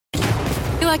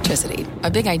Electricity,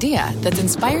 a big idea that's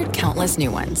inspired countless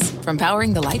new ones. From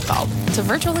powering the light bulb to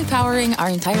virtually powering our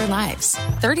entire lives.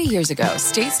 30 years ago,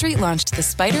 State Street launched the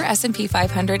Spider S&P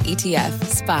 500 ETF,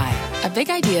 SPY. A big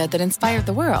idea that inspired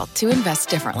the world to invest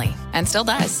differently. And still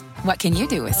does. What can you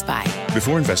do with SPY?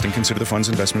 Before investing, consider the fund's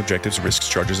investment objectives, risks,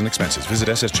 charges, and expenses. Visit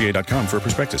ssga.com for a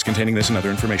prospectus containing this and other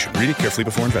information. Read it carefully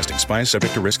before investing. SPY is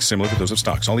subject to risks similar to those of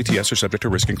stocks. All ETFs are subject to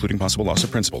risk, including possible loss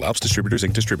of principal. Alps Distributors,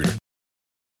 Inc. Distributor.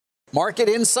 Market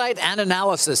insight and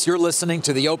analysis. You're listening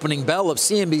to the opening bell of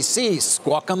CNBC's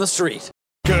Squawk on the Street.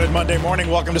 Good Monday morning.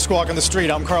 Welcome to Squawk on the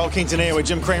Street. I'm Carl Quintanilla with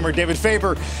Jim Cramer, David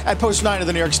Faber at Post 9 of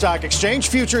the New York Stock Exchange.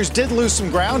 Futures did lose some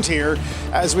ground here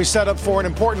as we set up for an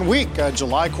important week.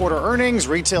 July quarter earnings,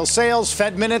 retail sales,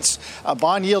 Fed minutes,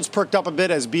 bond yields perked up a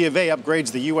bit as B of A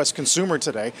upgrades the U.S. consumer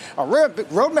today. Our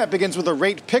roadmap begins with a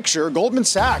rate picture. Goldman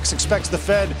Sachs expects the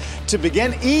Fed to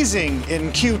begin easing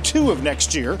in Q2 of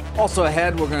next year. Also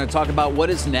ahead, we're going to talk about what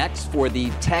is next for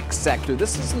the tech sector.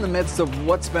 This is in the midst of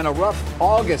what's been a rough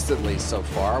August, at least so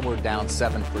far. We're down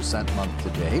 7% month to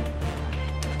date.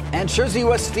 And shares of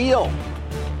U.S. Steel.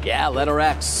 Yeah, letter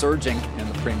X surging in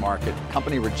the pre-market.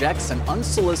 Company rejects an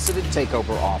unsolicited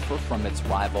takeover offer from its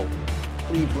rival,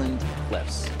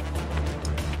 Cleveland-Cliffs.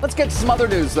 Let's get to some other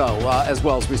news, though, as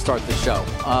well as we start the show.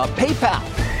 PayPal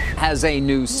has a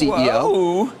new CEO.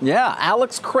 Whoa. Yeah,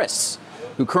 Alex Chriss,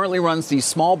 who currently runs the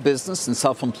small business and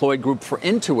self-employed group for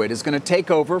Intuit, is going to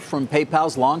take over from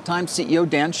PayPal's longtime CEO,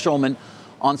 Dan Schulman,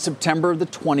 on September the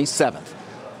 27th.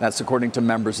 That's according to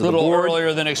members of the board. A little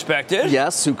earlier than expected.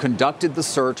 Yes, who conducted the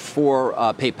search for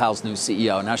PayPal's new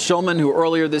CEO. Now, Schulman, who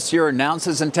earlier this year announced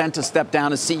his intent to step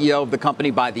down as CEO of the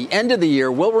company by the end of the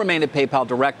year, will remain a PayPal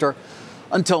director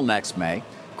until next May.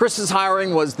 Chris's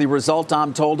hiring was the result,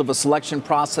 I'm told, of a selection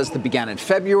process that began in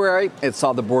February. It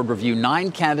saw the board review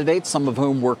 9 candidates, some of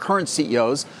whom were current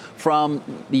CEOs from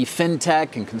the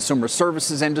fintech and consumer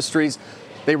services industries.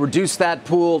 They reduced that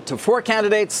pool to 4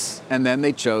 candidates, and then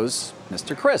they chose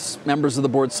Mr. Chriss. Members of the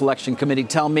board selection committee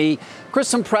tell me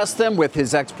Chriss impressed them with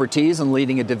his expertise in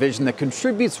leading a division that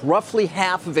contributes roughly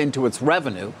half of Intuit's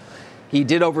revenue. He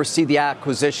did oversee the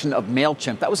acquisition of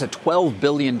MailChimp. That was a $12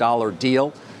 billion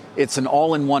deal. It's an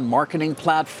all-in-one marketing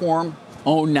platform,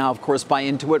 owned now, of course, by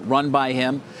Intuit, run by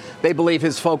him. They believe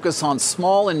his focus on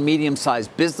small and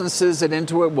medium-sized businesses at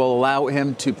Intuit will allow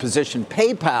him to position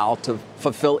PayPal to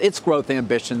fulfill its growth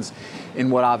ambitions in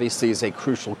what obviously is a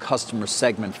crucial customer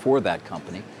segment for that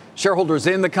company. Shareholders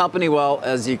in the company, well,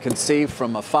 as you can see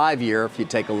from a 5-year, if you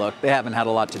take a look, they haven't had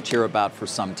a lot to cheer about for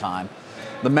some time.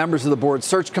 The members of the board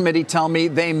search committee tell me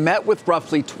they met with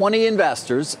roughly 20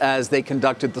 investors as they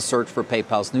conducted the search for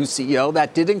PayPal's new CEO.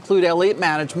 That did include Elliott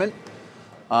Management,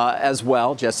 as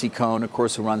well. Jesse Cohn, of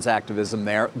course, who runs activism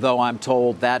there, though I'm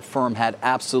told that firm had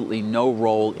absolutely no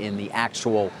role in the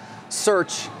actual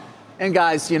search. And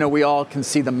guys, you know, we all can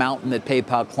see the mountain that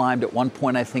PayPal climbed. At one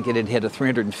point, I think it had hit a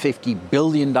 $350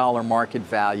 billion market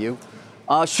value.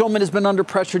 Schulman has been under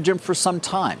pressure, Jim, for some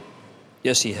time.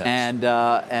 Yes, he has.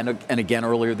 And again,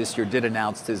 earlier this year, did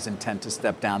announce his intent to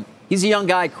step down. He's a young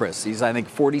guy, Chris. He's, I think,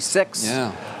 46.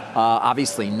 Yeah.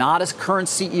 Obviously not as current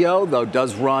CEO, though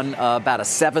does run about a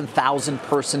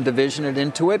 7,000-person division at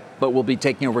Intuit, but will be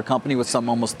taking over a company with some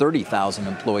almost 30,000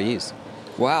 employees.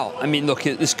 Wow. I mean, look,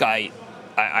 this guy,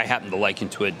 I happen to like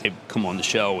Intuit. They've come on the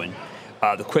show, and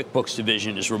the QuickBooks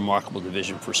division is a remarkable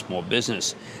division for small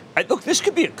business. Look, this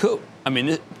could be a coup. I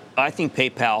mean, I think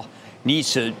PayPal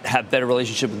needs to have better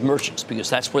relationship with merchants because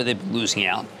that's where they've been losing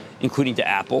out, including to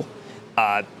Apple.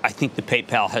 I think the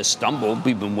PayPal has stumbled.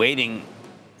 We've been waiting.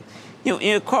 You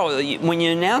know, Carl, when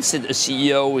you announce that a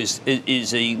CEO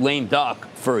is a lame duck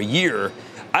for a year,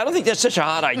 I don't think that's such a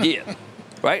hot idea,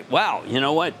 right? Wow, you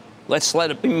know what? Let's let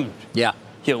it be. Yeah.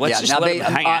 Let's just let it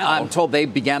hang out. I'm told they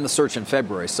began the search in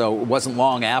February, so it wasn't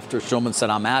long after Schulman said,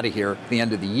 I'm out of here at the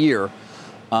end of the year.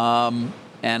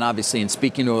 And obviously, in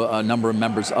speaking to a number of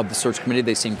members of the search committee,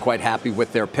 they seemed quite happy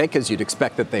with their pick, as you'd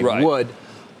expect that they would.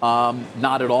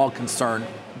 Not at all concerned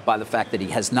by the fact that he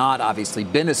has not obviously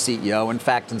been a CEO. In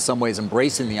fact, in some ways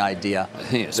embracing the idea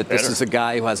that this is a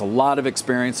guy who has a lot of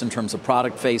experience in terms of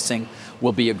product facing,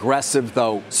 will be aggressive,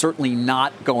 though certainly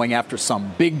not going after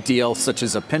some big deal such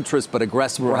as a Pinterest, but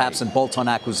aggressive perhaps in bolt-on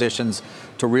acquisitions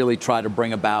to really try to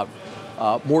bring about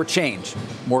more change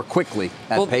more quickly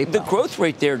at PayPal. The growth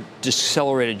rate there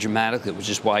decelerated dramatically, which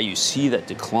is why you see that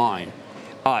decline.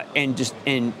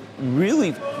 And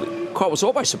really, Carl, was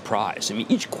all by surprise. I mean,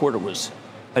 each quarter was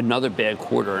another bad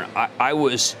quarter. I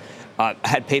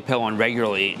had PayPal on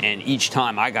regularly, and each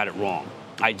time I got it wrong.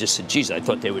 I just said, geez, I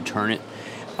thought they would turn it.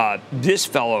 This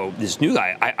fellow, this new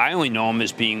guy, I only know him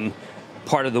as being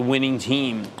part of the winning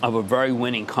team of a very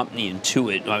winning company,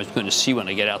 Intuit. I was going to see when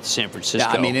I get out to San Francisco.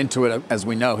 Yeah, I mean, Intuit, as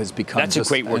we know, has become that's just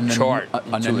a great work chart.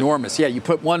 An enormous. Yeah, you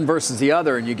put one versus the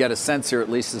other, and you get a sense here, at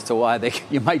least, as to why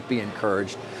you might be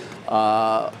encouraged.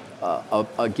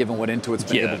 Given what Intuit's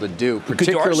been able to do,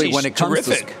 particularly when it comes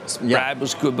to Brad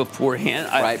was good beforehand.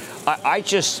 Right.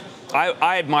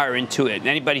 I admire Intuit.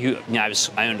 Anybody who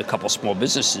I owned a couple small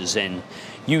businesses, and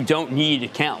you don't need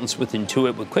accountants with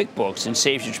Intuit with QuickBooks, and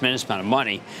saves you a tremendous amount of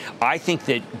money. I think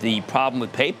that the problem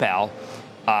with PayPal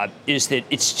is that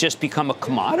it's just become a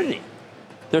commodity.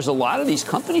 There's a lot of these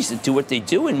companies that do what they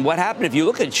do, and what happened if you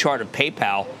look at a chart of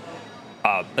PayPal,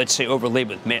 let's say overlaid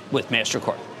with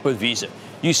MasterCard or Visa,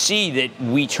 you see that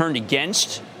we turned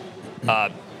against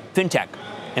fintech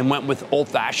and went with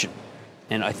old-fashioned.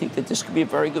 And I think that this could be a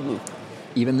very good move.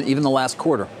 Even the last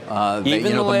quarter,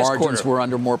 the margins were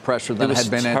under more pressure than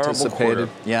had been anticipated.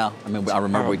 Yeah, I mean, I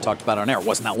remember we talked about it on air. It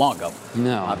wasn't that long ago.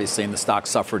 No. Obviously, and the stock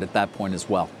suffered at that point as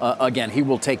well. Again, he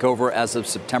will take over as of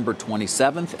September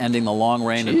 27th, ending the long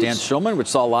reign of Dan Schulman, which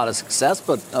saw a lot of success,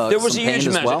 but there was a huge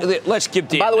amount. Well. Let's give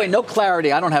Dan. By the way, no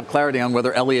clarity. I don't have clarity on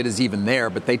whether Elliott is even there,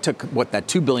 but they took that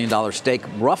 $2 billion stake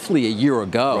roughly a year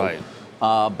ago. Right.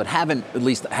 But haven't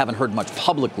heard much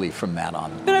publicly from that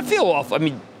on. And I feel off. I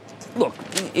mean, look,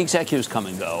 executives come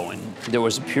and go, and there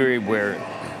was a period where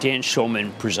Dan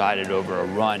Schulman presided over a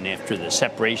run after the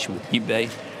separation with eBay.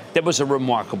 That was a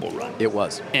remarkable run. It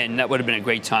was. And that would have been a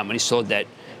great time when he saw that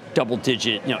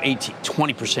double-digit,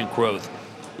 20% growth.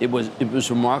 It was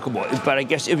remarkable. But I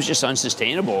guess it was just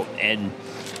unsustainable. And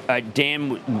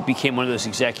Dan became one of those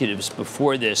executives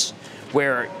before this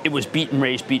where it was beat and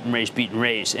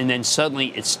raise, and then suddenly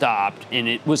it stopped. And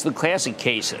it was the classic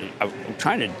case. I'm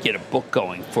trying to get a book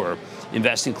going for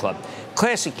Investing Club.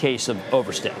 Classic case of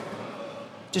overstay.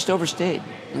 Just overstayed.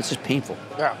 It's just painful.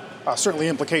 Yeah. Certainly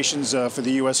implications for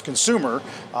the U.S. consumer.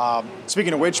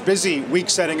 Speaking of which, busy week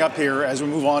setting up here as we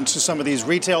move on to some of these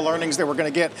retail earnings that we're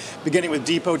going to get beginning with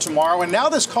Depot tomorrow. And now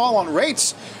this call on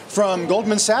rates from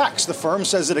Goldman Sachs. The firm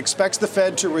says it expects the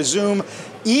Fed to resume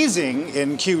easing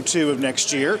in Q2 of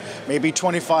next year, maybe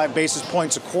 25 basis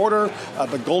points a quarter.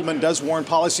 But Goldman does warn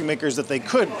policymakers that they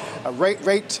could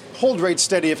hold rates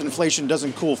steady if inflation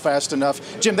doesn't cool fast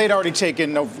enough. Jim, they'd already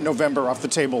taken November off the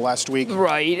table last week.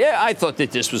 Right. I thought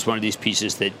that this was one of these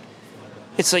pieces that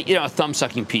it's like, a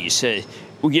thumb-sucking piece.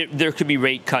 There could be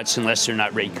rate cuts unless they're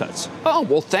not rate cuts. Oh,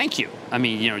 well, thank you. I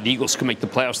mean, the Eagles can make the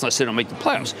playoffs unless they don't make the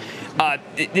playoffs.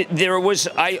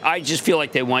 I just feel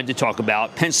like they wanted to talk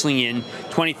about penciling in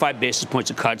 25 basis points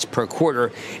of cuts per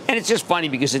quarter. And it's just funny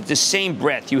because at the same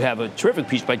breath, you have a terrific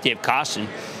piece by Dave Costin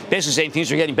basically saying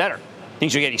things are getting better.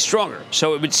 Things are getting stronger.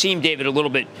 So it would seem, David, a little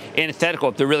bit antithetical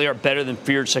if there really are better than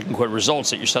feared second quarter results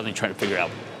that you're suddenly trying to figure out.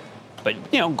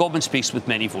 But, Goldman speaks with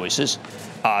many voices,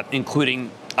 including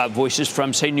voices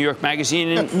from, say, New York Magazine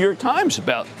and New York Times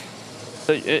about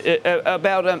David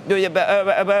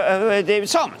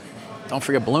Solomon. Don't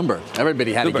forget Bloomberg.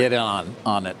 Everybody had to get in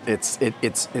on it. It's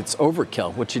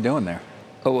overkill. What you doing there?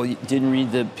 Oh, well, you didn't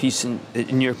read the piece in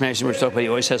New York Magazine where it's talking about he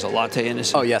always has a latte in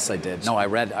his. Oh, yes, I did. No, I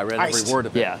read every word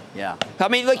of it. Yeah. I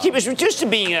mean, he was reduced to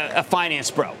being a finance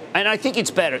bro. And I think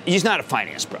it's better. He's not a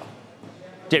finance bro.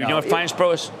 David, you know what finance bro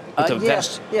is?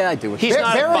 Yeah, I do. He's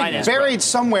not a finance bro. Buried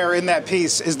somewhere in that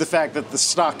piece is the fact that the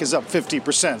stock is up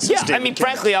 50%.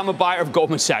 Frankly, I'm a buyer of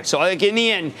Goldman Sachs. So, in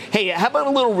the end, hey, how about a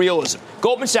little realism?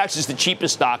 Goldman Sachs is the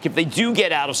cheapest stock. If they do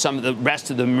get out of some of the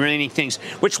rest of the remaining things,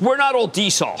 which we're not all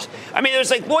D-Sols. I mean, there's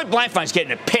like Lloyd Blankfein's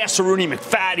getting a pass to Rooney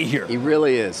McFaddy here. He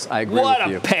really is. I agree with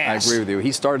you. What a pass. I agree with you.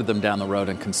 He started them down the road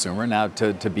in consumer. Now,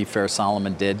 to be fair,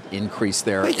 Solomon did increase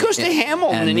their. He goes to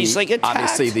Hamilton, and he's like attacked.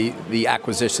 Obviously, the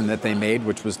acquisition that they made,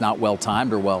 which was not well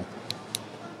timed or well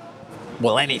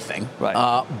anything.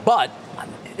 Right. But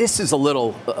this is a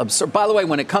little absurd. By the way,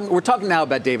 we're talking now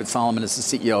about David Solomon as the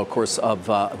CEO, of course,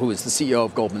 who is the CEO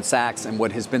of Goldman Sachs, and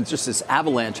what has been just this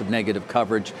avalanche of negative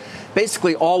coverage,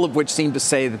 basically all of which seem to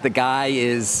say that the guy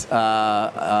is,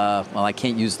 I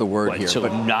can't use the word here. So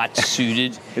but not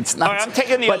suited? It's not. All right, I'm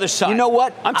taking the other side. You know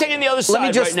what? I'm taking the other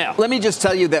side right now. Let me just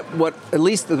tell you that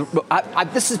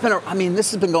this has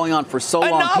been going on for so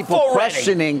long. Enough People already.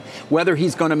 questioning whether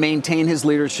he's going to maintain his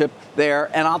leadership there,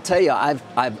 and I'll tell you,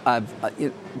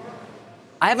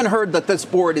 I haven't heard that this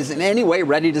board is in any way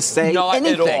ready to say anything. Not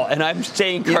at all, and I'm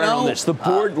staying current on this. The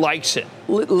board likes it.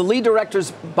 The lead director's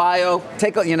bio, out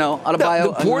of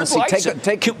bio. The board likes it.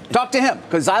 Talk to him,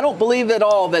 because I don't believe at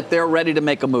all that they're ready to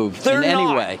make a move in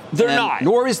any way. They're not.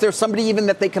 Nor is there somebody even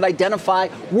that they could identify.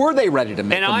 Were they ready to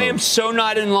make a move? And I am so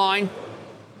not in line.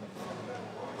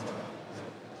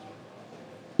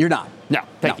 You're not. No,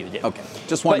 thank you. David. Okay,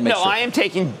 just want to make sure. I am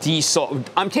taking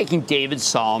I'm taking David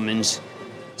Solomon's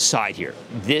side here.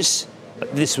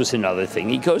 This was another thing.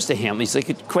 He goes to Hamlin. He's like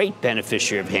a great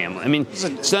beneficiary of Hamlin. I mean,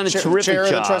 he's done a terrific chair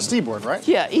job. Of the trustee board, right?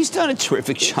 Yeah, he's done a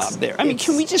terrific job there. I mean,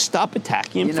 can we just stop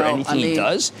attacking him for anything he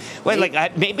does?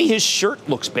 Maybe his shirt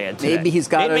looks bad today. Maybe he's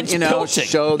got to,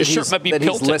 show that,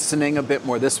 he's listening a bit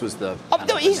more. This was the.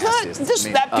 No, he's not.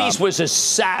 That piece was a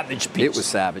savage piece. It was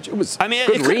savage. It was. I mean,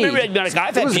 good read. It was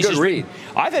a good read.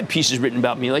 I've had pieces written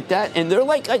about me like that, and they're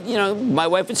like, my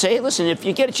wife would say, "Hey, listen, if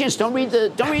you get a chance, don't read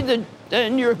the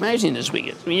New York Magazine this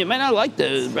weekend. I mean, you might not like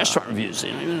the restaurant reviews."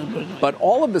 But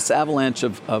all of this avalanche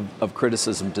of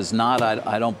criticism does not,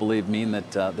 I don't believe, mean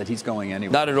that he's going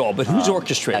anywhere. Not at all. But who's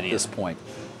orchestrating at this point?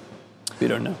 We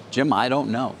don't know. Jim, I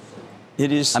don't know.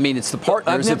 It is. I mean, it's the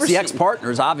partners. It's the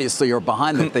ex-partners, obviously, are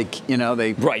behind that.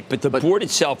 They right. But the board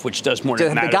itself, which does more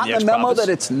than matter. Have they gotten the memo that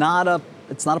it's not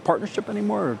a partnership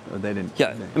anymore, or they didn't?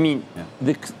 Yeah. I mean,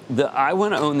 I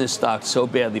want to own this stock so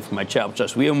badly for my charitable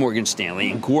trust. We own Morgan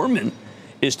Stanley, and Goldman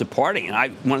is departing,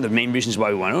 and one of the main reasons why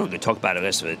we want to own it, we talk about it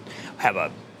last of it.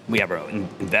 We have an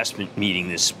investment meeting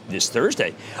this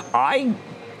Thursday. I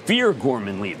fear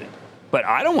Goldman leaving. But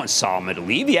I don't want Solomon to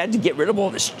leave. He had to get rid of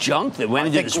all this junk that went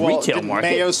into this retail market.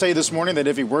 Did Mayo say this morning that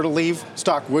if he were to leave,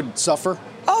 stock would suffer?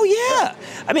 Oh, yeah.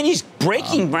 I mean, he's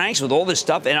breaking ranks with all this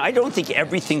stuff, and I don't think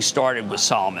everything started with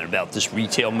Solomon about this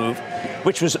retail move,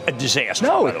 which was a disaster.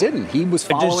 No, it didn't. He was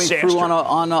following through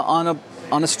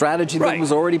on a strategy that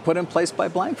was already put in place by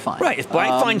Blankfein. Right. If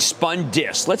Blankfein spun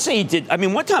disc, let's say he did. I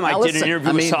mean, one time I did an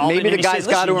interview with Solomon. Maybe the guy's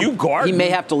got to. He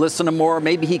may have to listen to more.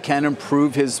 Maybe he can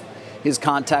improve his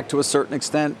contact to a certain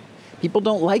extent. People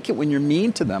don't like it when you're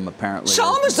mean to them, apparently.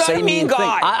 Solomon's not a mean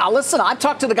guy. Listen, I've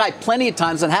talked to the guy plenty of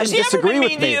times and had him disagree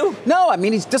with me. No, I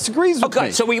mean, he disagrees with me.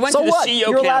 Okay, so we went to the CEO council.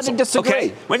 You're allowed to disagree.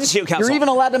 Okay, went to the CEO council. You're even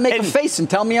allowed to make a face and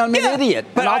tell me I'm an idiot.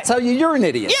 But I'll tell you you're an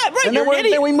idiot. Yeah, right, and you're an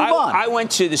idiot. Then we move on. I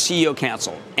went to the CEO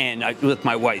council and with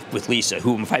my wife, with Lisa,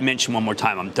 who, if I mention one more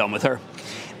time, I'm done with her.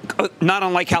 Not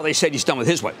unlike how they said he's done with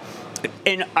his wife.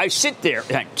 And I sit there,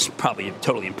 and it's probably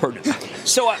totally impertinent.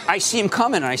 So I see him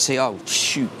coming, and I say, "Oh,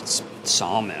 shoot, it's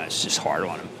Solomon." It's just hard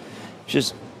on him.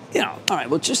 Just, all right,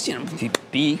 well, just,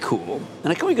 be cool.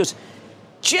 And I come, he goes,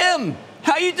 "Jim,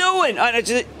 how you doing?" And I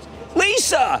just,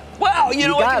 "Lisa, wow,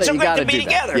 it's so great to be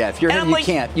together." Yeah, if you're him, you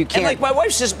can't. And like my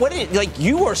wife says,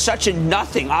 you are such a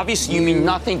nothing. Obviously, you mean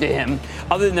nothing to him,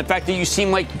 other than the fact that you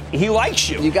seem like he likes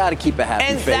you. You got to keep a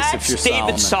happy face if you're Solomon. And that's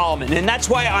David Solomon, and that's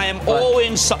why I am all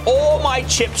in. All my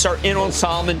chips are in on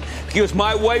Solomon because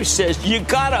my wife says you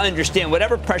got to understand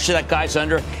whatever pressure that guy's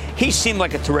under. He seemed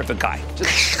like a terrific guy.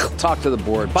 Just talk to the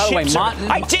board. By the way,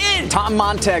 I did. Tom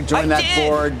Montag joined that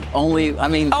board only.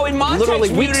 And Montag's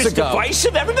literally weeks ago.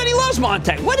 Divisive. Everybody loves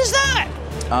Montag. What is that?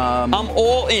 I'm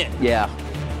all in. Yeah.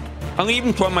 I'm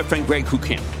even throwing my friend Greg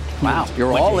Kukan. Wow,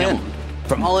 you're all in.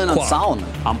 All in on Solomon.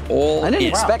 I'm all in. I didn't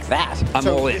expect that. I'm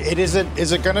all in. Is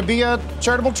it going to be a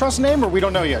charitable trust name, or we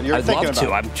don't know yet? I'd love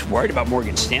to. I'm worried about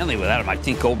Morgan Stanley without him. I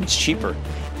think Goldman's cheaper.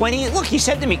 He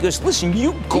said to me, he goes, "Listen, do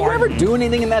you ever do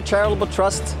anything in that charitable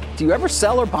trust? Do you ever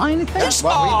sell or buy anything?" Yes, we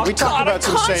talked about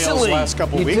some sales last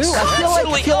couple of weeks. Do?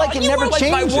 I feel like it never changes. You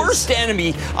are like my worst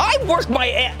enemy. I work my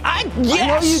yes. I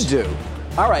know you do.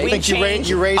 All right. I think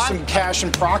you raised some cash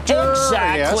in Procter.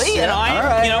 Exactly. Yes, and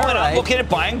I'm looking at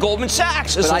buying Goldman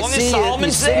Sachs as long as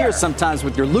Solomon's sit here sometimes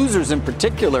with your losers in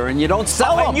particular, and you don't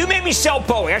sell them. And you made me sell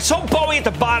Boeing. I sold Boeing at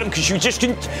the bottom because you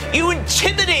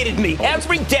intimidated me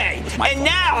every day. And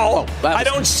now I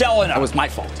don't sell enough. That was my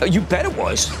fault. You bet it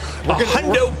was.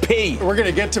 Hundo P. We're going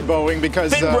to get to Boeing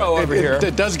because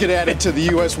it does get added to the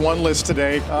U.S. 1 list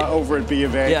today over at B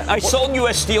of A. Yeah, I sold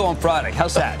U.S. Steel on Friday.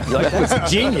 How's that? You like that? That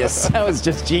was genius. That was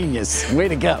just genius. Way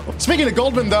to go. Speaking of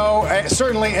Goldman, though,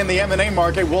 certainly in the M&A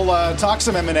market, we'll talk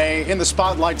some M&A in the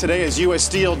spotlight today as U.S.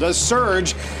 Steel does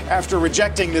surge after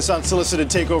rejecting this unsolicited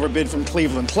takeover bid from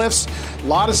Cleveland Cliffs. A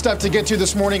lot of stuff to get to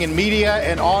this morning in media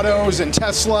and autos and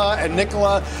Tesla and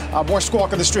Nikola. More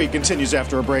Squawk on the Street continues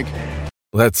after a break.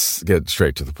 Let's get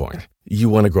straight to the point. You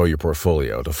want to grow your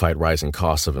portfolio to fight rising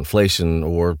costs of inflation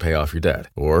or pay off your debt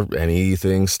or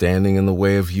anything standing in the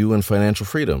way of you and financial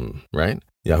freedom, right?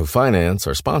 Yahoo Finance,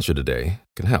 our sponsor today,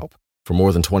 can help. For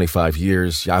more than 25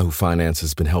 years, Yahoo Finance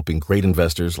has been helping great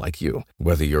investors like you.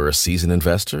 Whether you're a seasoned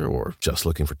investor or just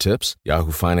looking for tips,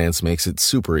 Yahoo Finance makes it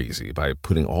super easy by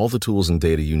putting all the tools and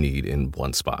data you need in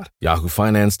one spot. Yahoo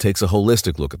Finance takes a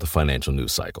holistic look at the financial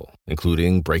news cycle,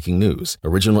 including breaking news,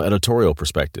 original editorial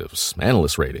perspectives,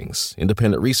 analyst ratings,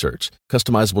 independent research,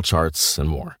 customizable charts, and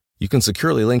more. You can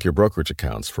securely link your brokerage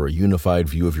accounts for a unified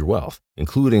view of your wealth,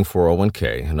 including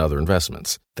 401k and other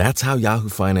investments. That's how Yahoo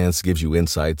Finance gives you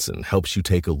insights and helps you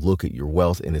take a look at your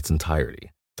wealth in its entirety.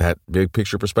 That big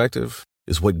picture perspective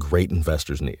is what great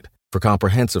investors need. For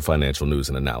comprehensive financial news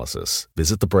and analysis,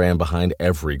 visit the brand behind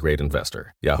every great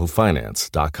investor,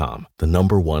 yahoofinance.com, the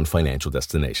 #1 financial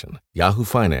destination,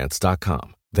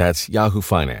 yahoofinance.com. That's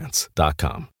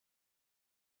yahoofinance.com.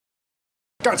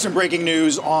 Got some breaking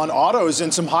news on autos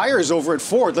and some hires over at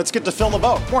Ford. Let's get to Phil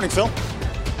LeBeau. Morning, Phil.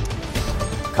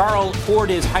 Carl, Ford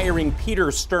is hiring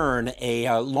Peter Stern, a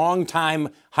longtime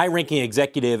high-ranking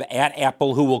executive at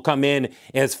Apple who will come in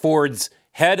as Ford's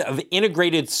head of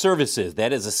integrated services.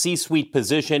 That is a C-suite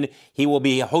position. He will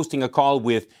be hosting a call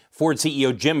with Ford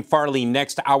CEO Jim Farley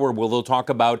next hour, where they'll talk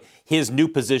about his new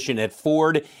position at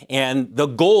Ford and the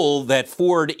goal that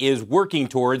Ford is working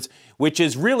towards, which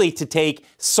is really to take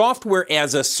software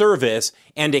as a service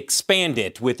and expand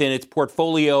it within its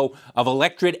portfolio of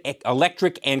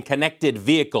electric and connected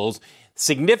vehicles. The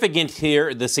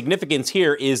significance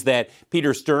here is that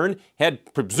Peter Stern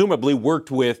had presumably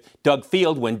worked with Doug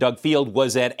Field when Doug Field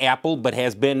was at Apple, but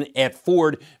has been at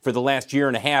Ford for the last year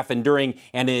and a half. And during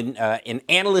an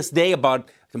analyst day about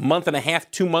a month and a half,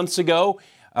 2 months ago,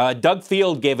 Doug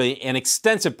Field gave an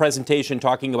extensive presentation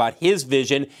talking about his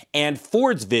vision and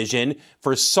Ford's vision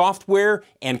for software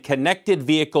and connected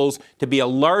vehicles to be a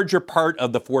larger part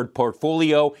of the Ford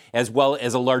portfolio, as well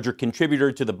as a larger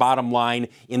contributor to the bottom line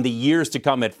in the years to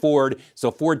come at Ford.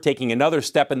 So Ford taking another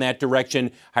step in that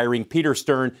direction, hiring Peter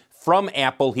Stern from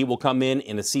Apple. He will come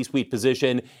in a C-suite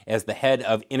position as the head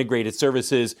of integrated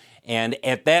services. And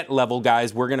at that level,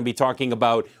 guys, we're going to be talking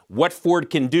about what Ford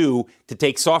can do to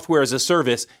take software as a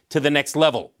service to the next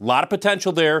level. A lot of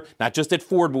potential there, not just at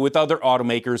Ford, but with other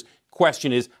automakers.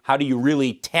 Question is, how do you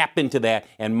really tap into that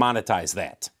and monetize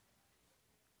that?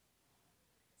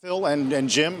 Phil and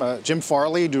Jim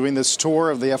Farley doing this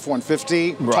tour of the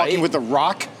F-150, right. Talking with The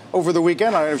Rock over the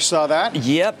weekend. I saw that.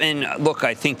 Yep, and look,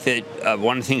 I think that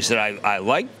one of the things that I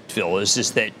like, Phil,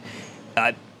 is that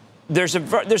there's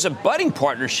a budding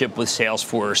partnership with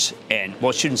Salesforce, and, well,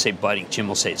 I shouldn't say budding. Jim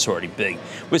will say it's already big.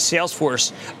 With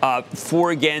Salesforce for,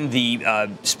 again, the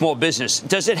small business.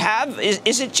 Does it have,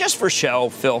 is it just for show,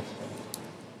 Phil?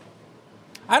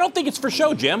 I don't think it's for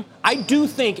show, Jim. I do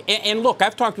think, and look,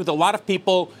 I've talked with a lot of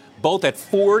people, both at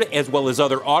Ford as well as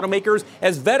other automakers,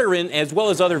 as well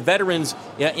as other veterans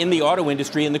in the auto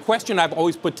industry. And the question I've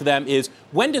always put to them is,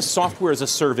 when does software as a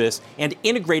service and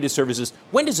integrated services,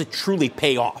 when does it truly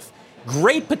pay off?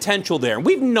 Great potential there.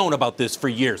 We've known about this for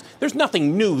years. There's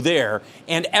nothing new there.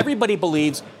 And everybody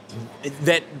believes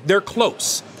that they're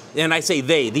close. And I say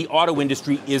the auto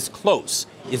industry is close.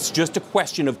 It's just a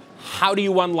question of how do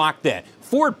you unlock that?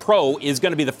 Ford Pro is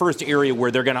going to be the first area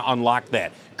where they're going to unlock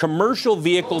that. Commercial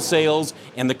vehicle sales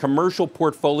and the commercial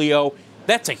portfolio,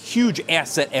 that's a huge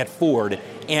asset at Ford.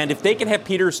 And if they can have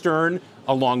Peter Stern,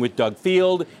 along with Doug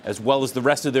Field, as well as the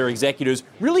rest of their executives,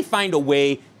 really find a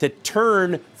way to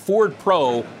turn Ford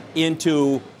Pro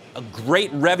into a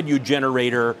great revenue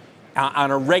generator on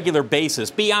a regular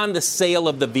basis, beyond the sale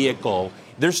of the vehicle.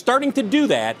 They're starting to do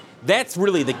that. That's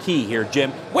really the key here,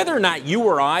 Jim. Whether or not you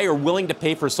or I are willing to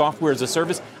pay for software as a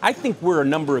service, I think we're a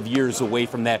number of years away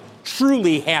from that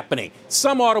truly happening.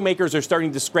 Some automakers are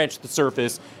starting to scratch the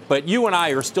surface, but you and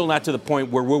I are still not to the point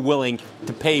where we're willing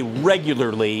to pay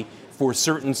regularly for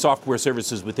certain software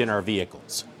services within our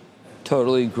vehicles.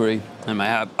 Totally agree. And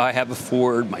I have a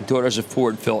Ford. My daughter's a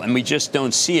Ford, Phil, and we just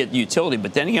don't see it utility.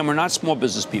 But then again, we're not small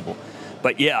business people.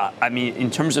 But yeah, I mean,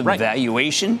 in terms of the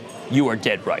valuation, you are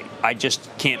dead right. I just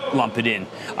can't lump it in.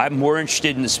 I'm more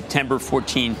interested in the September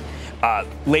 14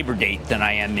 labor date than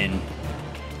I am in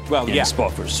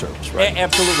software service, right?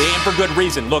 Absolutely, and for good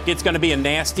reason. Look, it's going to be a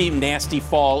nasty, nasty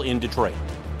fall in Detroit.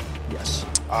 Yes.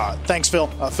 Thanks, Phil.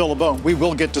 Phil LeBeau. We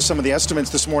will get to some of the estimates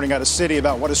this morning out of Citi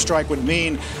about what a strike would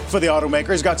mean for the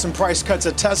automakers. Got some price cuts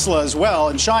at Tesla as well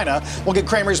in China. We'll get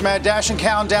Kramer's Mad Dash and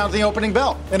countdown to the opening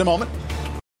bell in a moment.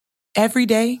 Every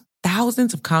day,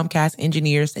 thousands of Comcast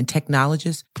engineers and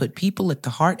technologists put people at the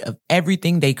heart of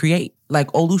everything they create.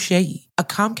 Like Oluseyi, a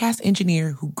Comcast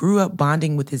engineer who grew up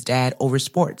bonding with his dad over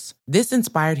sports. This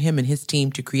inspired him and his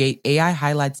team to create AI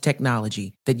Highlights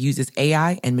technology that uses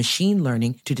AI and machine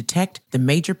learning to detect the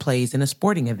major plays in a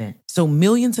sporting event. So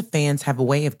millions of fans have a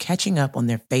way of catching up on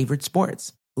their favorite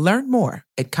sports. Learn more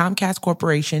at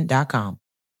ComcastCorporation.com.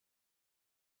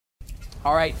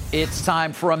 All right, it's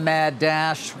time for a mad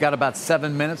dash. We've got about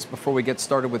 7 minutes before we get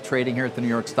started with trading here at the New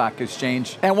York Stock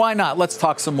Exchange. And why not? Let's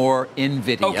talk some more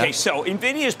NVIDIA. Okay, so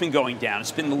NVIDIA has been going down.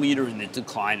 It's been the leader in the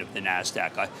decline of the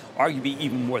NASDAQ, arguably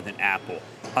even more than Apple.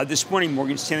 This morning,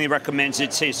 Morgan Stanley recommends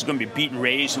it, says it's going to be beat and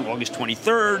raised on August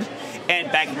 23rd,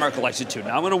 and Bank of America likes it too.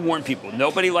 Now, I'm going to warn people,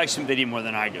 nobody likes NVIDIA more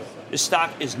than I do. This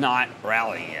stock is not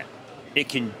rallying yet. It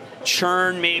can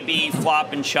churn, maybe,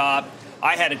 flop and chop.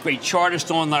 I had a great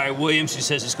chartist on, Larry Williams, who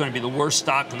says it's going to be the worst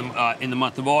stock in the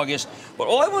month of August. But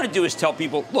all I want to do is tell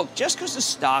people, look, just because the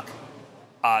stock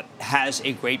has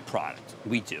a great product,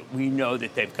 we do. We know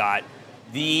that they've got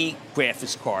the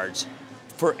graphics cards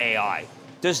for AI.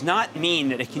 Does not mean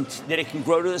that it can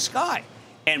grow to the sky.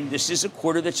 And this is a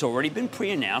quarter that's already been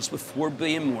pre-announced with $4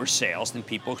 billion more sales than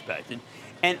people expected.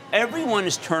 And everyone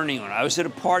is turning on. I was at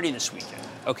a party this weekend,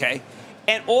 okay?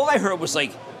 And all I heard was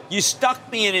like, you stuck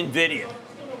me in NVIDIA.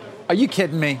 Are you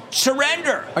kidding me?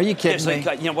 Surrender. Are you kidding me?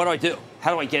 Like, what do I do?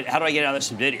 How do I get out of this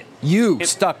NVIDIA?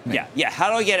 Stuck me. Yeah.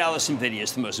 How do I get out of this NVIDIA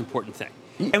is the most important thing.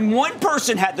 And one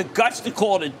person had the guts to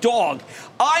call it a dog.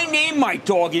 I named my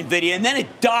dog NVIDIA, and then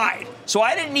it died. So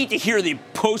I didn't need to hear the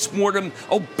post-mortem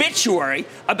obituary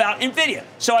about NVIDIA.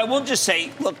 So I will just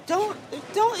say, look, don't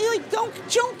get in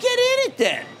it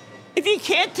then. If you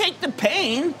can't take the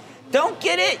pain, don't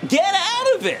get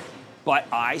out of it. But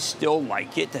I still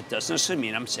like it. That doesn't necessarily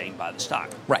mean I'm saying buy the stock.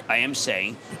 Right. I am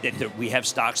saying that we have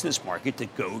stocks in this market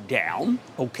that go down.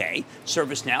 Okay.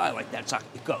 ServiceNow, I like that stock.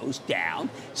 It goes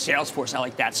down. Salesforce, I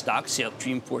like that stock.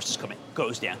 Dreamforce is coming.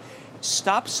 Goes down.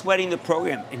 Stop sweating the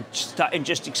program and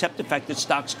just accept the fact that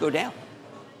stocks go down.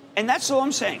 And that's all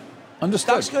I'm saying.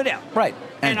 Understood. Stocks go down. Right.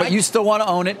 But you still want to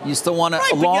own it. You still want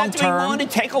a long term. To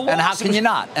take a loss. And how can you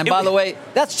not? And by the way,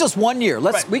 that's just 1 year.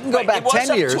 We can go back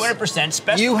 10 years. 200%.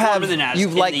 Best performer than that.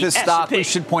 You've liked this stock. We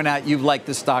should point out you've liked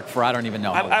this stock for I don't even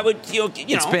know.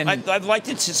 I've liked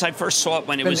it since I first saw it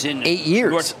when it was in 8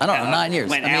 years. 9 years.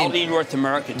 When Aldi North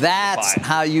America. That's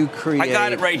how you create. I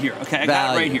got it right here. Okay, I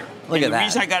got it right here. Look at that. The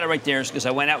reason I got it right there is because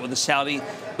I went out with the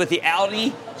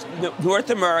Aldi North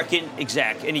American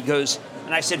exec, and he goes.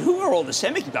 And I said, who are all the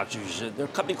semiconductors? He said, they're a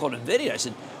company called NVIDIA. I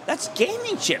said, that's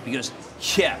gaming chip. He goes,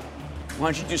 yeah,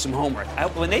 why don't you do some homework?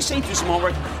 When they say do some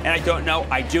homework, and I don't know,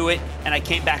 I do it. And I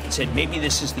came back and said, maybe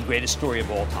this is the greatest story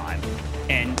of all time.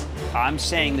 And I'm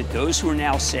saying that those who are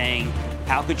now saying,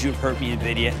 how could you have heard me,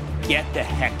 NVIDIA? Get the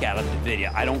heck out of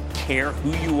NVIDIA. I don't care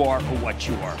who you are or what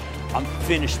you are. I'm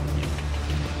finished with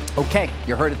you. Okay,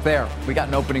 you heard it there. We got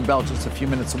an opening bell just a few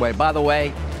minutes away. By the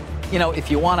way,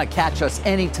 if you want to catch us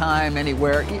anytime,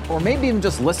 anywhere, or maybe even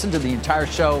just listen to the entire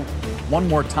show one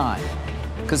more time,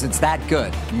 because it's that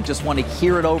good. You just want to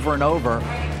hear it over and over.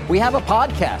 We have a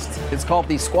podcast. It's called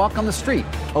the Squawk on the Street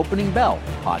Opening Bell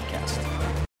Podcast.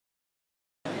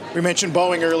 We mentioned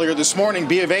Boeing earlier this morning.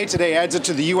 B of A today adds it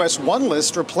to the U.S. 1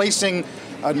 list, replacing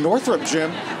Northrop,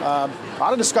 Jim. A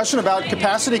lot of discussion about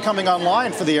capacity coming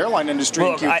online for the airline industry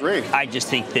in Q3. I just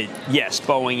think that, yes,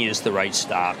 Boeing is the right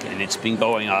stock, and it's been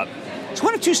going up. It's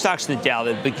one of two stocks in the Dow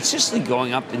that have been consistently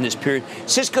going up in this period.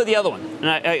 Cisco, the other one. And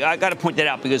I got to point that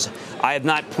out because I have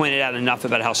not pointed out enough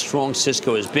about how strong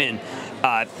Cisco has been.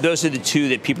 Those are the two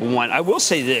that people want. I will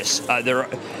say this.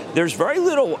 There's very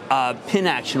little pin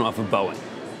action off of Boeing.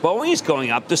 Boeing is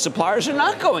going up. The suppliers are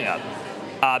not going up.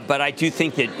 But I do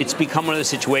think that it's become one of the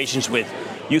situations with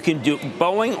you can do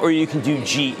Boeing or you can do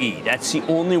GE. That's the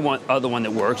only other one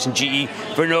that works. And GE,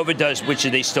 Vernova does, which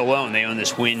they still own. They own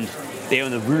this wind. They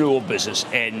own the renewable business,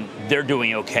 and they're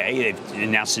doing okay. They've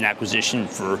announced an acquisition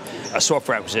for a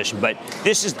software acquisition. But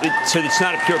this is so it's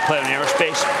not a pure play on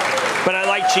aerospace. But I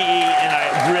like GE, and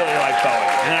I really like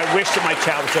Boeing. And I wish that my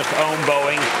child would just own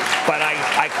Boeing. But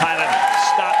I kind of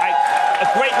stopped. A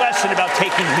great lesson about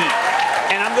taking heat.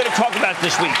 And I'm going to talk about it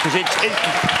this week because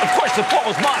of course, the fault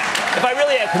was mine. If I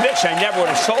really had conviction, I never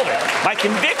would have sold it. My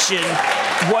conviction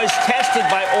was tested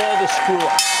by all the screw-ups.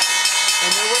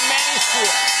 And there were many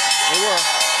screw-ups. They were.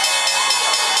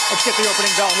 Let's get the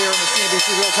opening bell here in the CNBC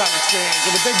Real-Time Exchange.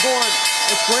 With the big board,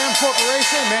 it's Graham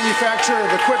Corporation, manufacturer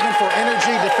of equipment for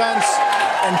energy, defense,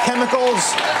 and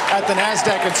chemicals. At the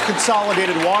NASDAQ, it's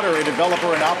Consolidated Water, a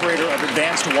developer and operator of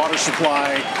advanced water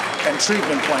supply and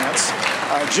treatment plants.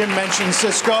 Jim mentioned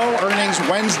Cisco earnings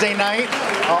Wednesday night.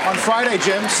 On Friday,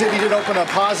 Jim, Citi did open a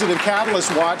positive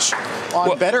catalyst watch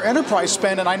on better enterprise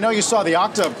spend, and I know you saw the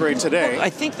Okta upgrade today. Well, I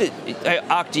think that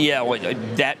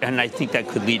Okta, and I think that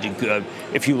could lead to good.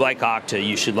 If you like Okta,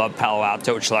 you should love Palo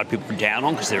Alto, which a lot of people are down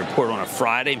on because they report on a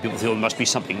Friday, and people feel there must be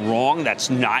something wrong. That's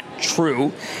not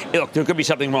true. Look, there could be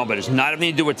something wrong, but it's not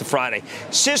anything to do with the Friday.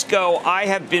 Cisco, I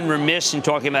have been remiss in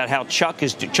talking about how Chuck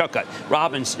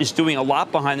Robbins is doing a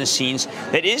lot behind the scenes.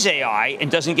 that is AI and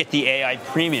doesn't get the AI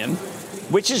premium,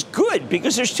 which is good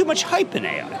because there's too much hype in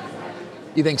AI.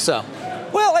 You think so?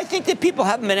 Well, I think that people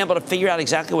haven't been able to figure out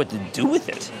exactly what to do with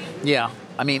it. Yeah.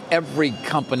 I mean, every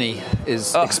company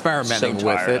is experimenting so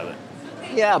with it.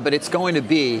 Yeah, but it's going to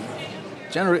be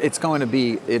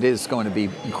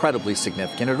incredibly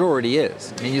significant. It already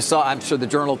is. I mean, you saw, I'm sure, the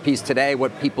Journal piece today,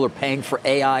 what people are paying for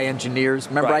AI engineers.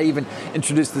 Remember, I even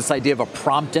introduced this idea of a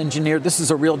prompt engineer. This is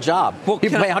a real job. Well,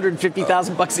 people pay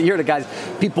 $150,000 a year to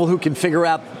people who can figure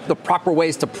out the proper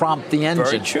ways to prompt the engine.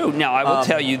 Very true. Now, I will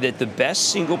tell you that the best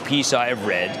single piece I have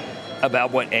read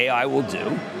about what AI will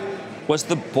do was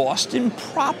the Boston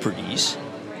Properties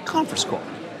conference call.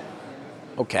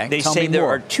 Okay. They say there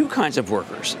are two kinds of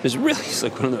workers. It's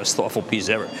like one of the most thoughtful pieces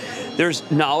ever. There's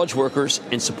knowledge workers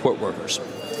and support workers.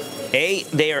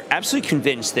 They are absolutely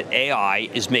convinced that AI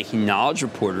is making knowledge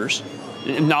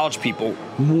people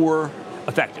more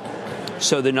effective.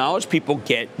 So the knowledge people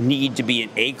need to be in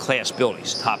A-class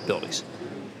buildings, top buildings.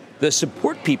 The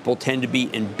support people tend to be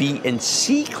in B and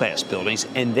C class buildings,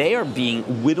 and they are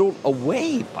being whittled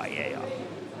away by AI.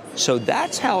 So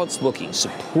that's how it's looking.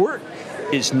 Support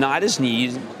is not as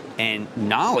needed, and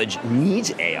knowledge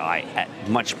needs AI at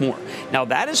much more. Now,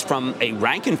 that is from a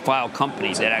rank-and-file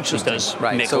company that actually does make a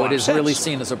lot of sense. So it is really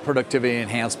seen as a productivity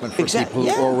enhancement for people who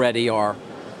already are.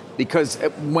 Because,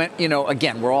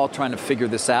 again, we're all trying to figure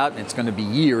this out, and it's going to be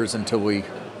years until we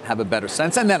have a better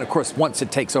sense. And then, of course, once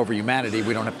it takes over humanity,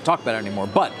 we don't have to talk about it anymore.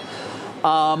 But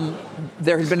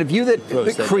there has been a view that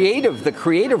the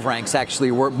creative ranks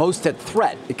actually were most at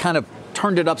threat. It kind of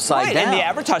turned it upside down. And the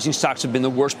advertising stocks have been the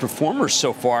worst performers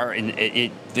so far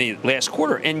in the last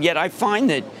quarter. And yet I find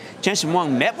that Jensen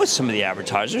Huang met with some of the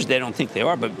advertisers. They don't think they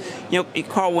are. But,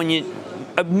 Carl, when you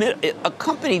admit a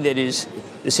company that is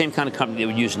the same kind of company that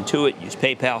would use Intuit, use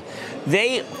PayPal,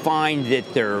 they find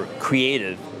that they're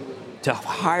creative to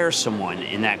hire someone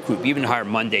in that group, even to hire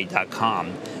Monday.com,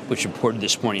 which reported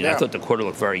this morning. I thought the quarter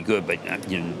looked very good, but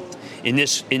in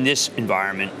this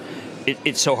environment,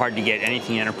 it's so hard to get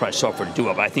anything enterprise software to do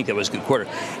it, but I think that was a good quarter.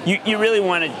 You really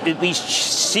want to at least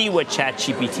see what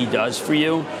ChatGPT does for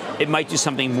you. It might do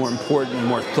something more important,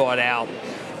 more thought out.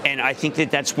 And I think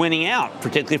that that's winning out,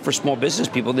 particularly for small business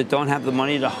people that don't have the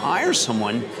money to hire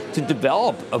someone to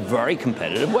develop a very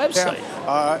competitive website.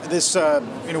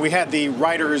 Yeah. We had the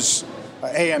writers'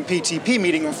 AMPTP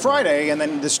meeting on Friday, and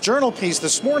then this Journal piece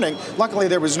this morning. Luckily,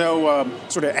 there was no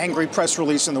sort of angry press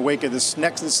release in the wake of this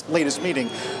latest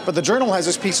meeting. But the Journal has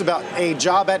this piece about a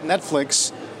job at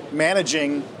Netflix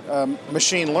managing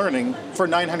machine learning for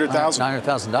 $900,000.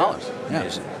 $900,000.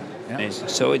 Amazing. Amazing.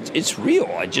 So it's real.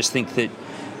 I just think that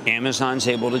Amazon's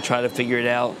able to try to figure it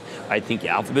out. I think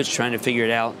Alphabet's trying to figure it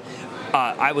out.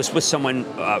 I was with someone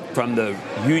from the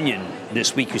union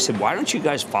this week who said, "Why don't you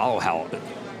guys follow how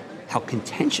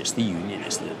contentious the union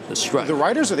is, the strike?" The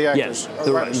writers or the actors? Yes,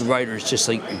 the writers. Just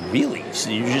like, really? So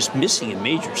you're just missing a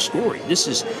major story. This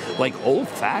is like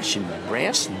old-fashioned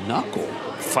brass knuckle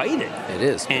fighting. It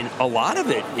is. And a lot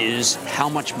of it is how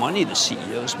much money the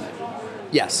CEOs make.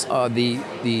 Yes,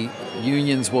 the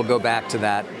unions will go back to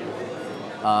that,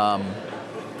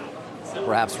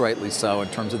 perhaps rightly so, in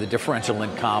terms of the differential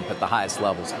in comp at the highest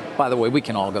levels. By the way, we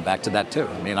can all go back to that too.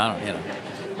 I mean,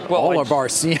 all of our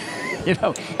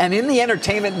and in the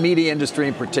entertainment media industry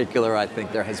in particular, I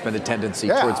think there has been a tendency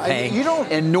towards paying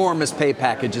enormous pay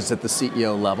packages at the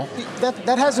CEO level.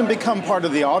 That hasn't become part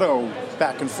of the auto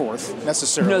back and forth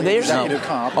necessarily. No, there's executive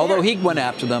comp. Although he went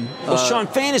after them. Well, Sean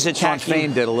Fain is attacking. Sean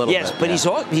Fain did a little bit. Yes, but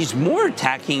he's more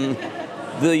attacking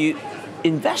the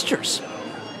investors,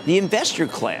 the investor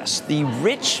class, the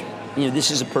rich. This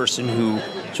is a person who,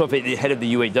 the head of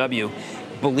the UAW,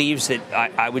 believes that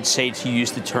I would say, to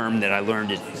use the term that I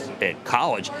learned at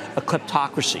college, a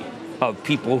kleptocracy of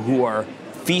people who are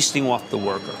feasting off the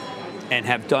worker and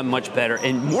have done much better.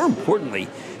 And more importantly,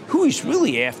 who he's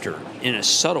really after in a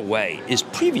subtle way is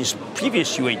previous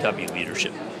UAW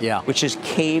leadership, which has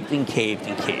caved and caved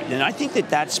and caved. And I think that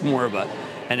that's more of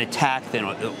an attack than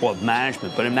of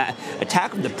management, but an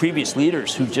attack of the previous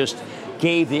leaders who just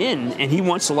gave in, and he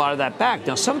wants a lot of that back.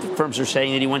 Now, some firms are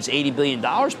saying that he wants $80 billion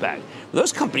back.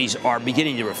 Those companies are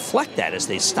beginning to reflect that as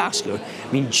their stocks go.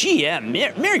 I mean, GM,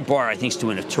 Mary Barra, I think, is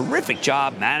doing a terrific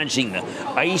job managing the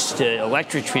ICE to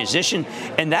electric transition,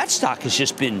 and that stock has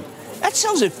just been, that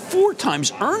sells at 4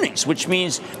 times earnings, which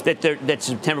means that that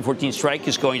September 14th strike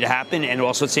is going to happen, and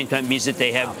also at the same time means that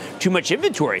they have too much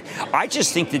inventory. I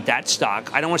just think that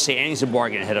stock, I don't want to say anything's a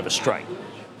bargain ahead of a strike,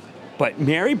 but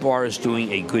Mary Barra is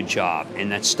doing a good job,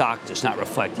 and that stock does not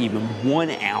reflect even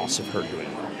 1 ounce of her doing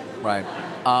well. Right.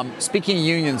 Speaking of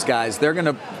unions, guys, they're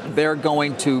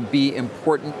going to be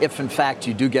important if, in fact,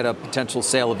 you do get a potential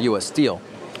sale of U.S. Steel.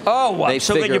 Oh, wow.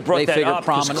 So then you brought that up. They figure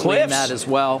prominently in that as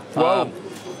well. Whoa.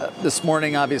 This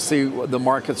morning, obviously, the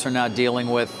markets are now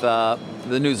dealing with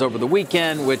the news over the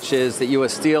weekend, which is that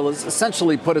U.S. Steel has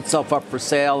essentially put itself up for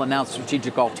sale, announced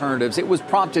strategic alternatives. It was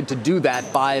prompted to do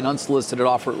that by an unsolicited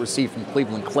offer it received from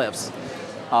Cleveland-Cliffs.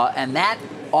 And that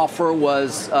offer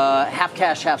was half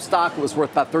cash, half stock. It was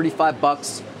worth about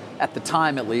 $35 at the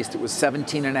time, at least. It was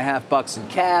 $17.50 in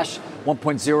cash,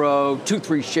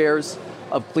 1.023 shares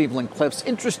of Cleveland-Cliffs.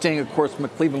 Interesting, of course, from a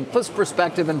Cleveland-Cliffs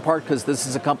perspective, in part because this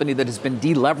is a company that has been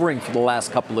delevering for the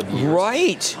last couple of years.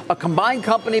 Right. A combined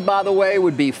company, by the way,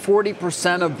 would be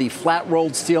 40% of the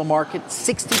flat-rolled steel market,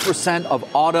 60% of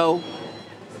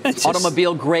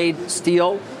automobile-grade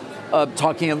steel.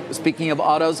 Speaking of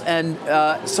autos, and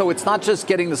so it's not just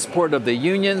getting the support of the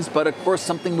unions, but of course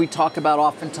something we talk about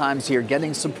oftentimes here,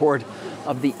 getting support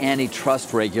of the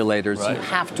antitrust regulators. Right. You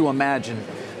have to imagine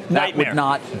that would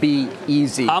not be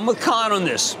easy. I'm with Con on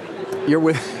this. You're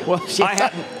with, well,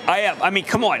 I have. I mean,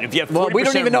 come on. If you have 40%. Well, we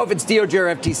don't even know if it's DOJ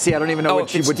or FTC. I don't even know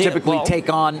what you would typically take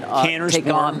on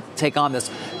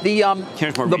this.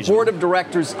 The board of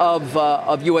directors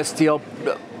of U.S. Steel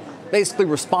basically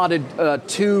responded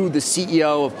to the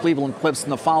CEO of Cleveland-Cliffs in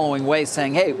the following way,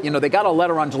 saying, hey, they got a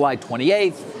letter on July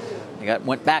 28th. They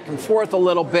went back and forth a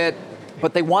little bit,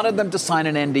 but they wanted them to sign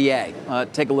an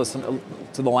NDA. Take a listen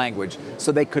to the language.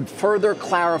 So they could further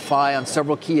clarify on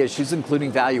several key issues,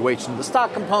 including valuation of the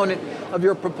stock component of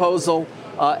your proposal,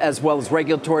 as well as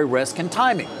regulatory risk and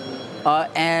timing.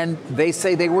 And they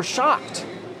say they were shocked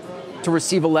to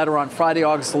receive a letter on Friday,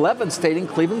 August 11th, stating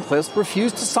Cleveland-Cliffs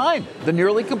refused to sign the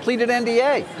nearly completed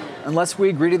NDA unless we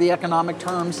agree to the economic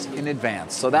terms in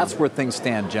advance. So that's where things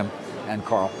stand, Jim and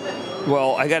Carl.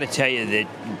 Well, I got to tell you that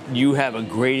you have a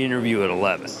great interview at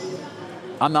 11.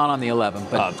 I'm not on the 11,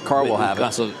 but Carl will have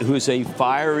it. Who's a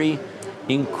fiery,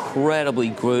 incredibly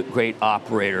great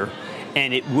operator.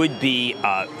 And it would be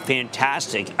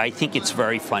fantastic. I think it's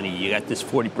very funny. You got this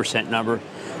 40% number.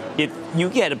 If you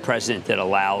get a president that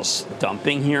allows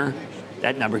dumping here,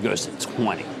 that number goes to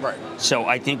 20. Right. So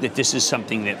I think that this is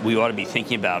something that we ought to be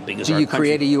thinking about because do you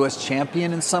create a U.S.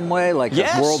 champion in some way, like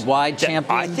a worldwide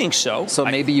champion? I think so. So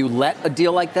maybe you let a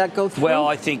deal like that go through? Well,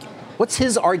 I think. What's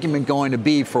his argument going to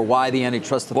be for why the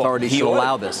antitrust authority should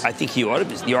allow this? I think he ought to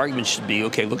be. The argument should be,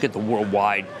 okay, look at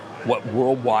what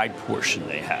worldwide portion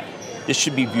they have. This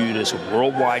should be viewed as a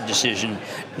worldwide decision,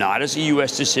 not as a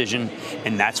U.S. decision,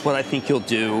 and that's what I think he'll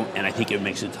do, and I think it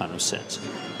makes a ton of sense.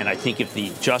 And I think if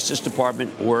the Justice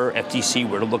Department or FTC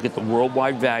were to look at the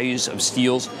worldwide values of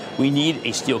steels, we need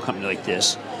a steel company like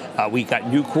this. We got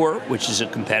Nucor, which is a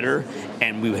competitor,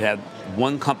 and we would have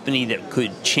one company that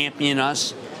could champion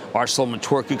us.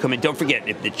 ArcelorMittal could come in. Don't forget,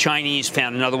 if the Chinese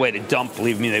found another way to dump,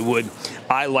 believe me, they would.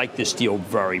 I like this deal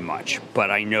very much, but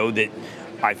I know that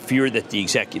I fear that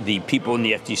the people in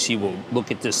the FTC will look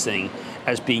at this thing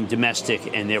as being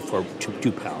domestic and therefore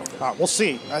too powerful. We'll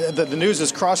see. The news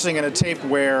is crossing in a tape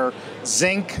where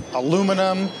zinc,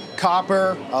 aluminum,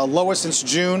 copper, lowest since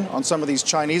June on some of these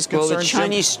Chinese concerns. Well, the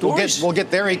Chinese stores. We'll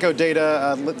get their eco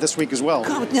data this week as well.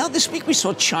 God, now this week we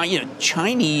saw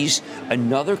Chinese,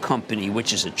 another company,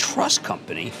 which is a trust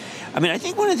company. I mean, I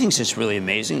think one of the things that's really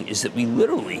amazing is that we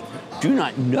literally do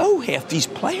not know half these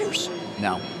players.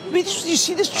 No. I mean, you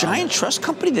see this giant trust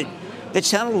company that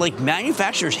sounded like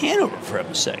manufacturers Hanover, for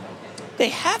heaven's sake. They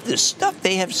have this stuff.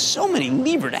 They have so many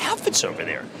levered outfits over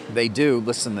there. They do.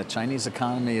 Listen, the Chinese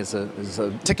economy is a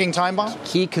ticking time bomb.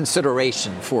 Key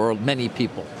consideration for many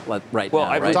people right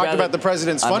now. We talked about the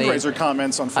president's fundraiser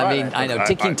comments on Friday. I know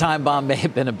ticking time bomb may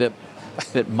have been a bit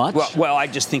much. Well, I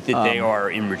just think that they are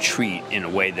in retreat in a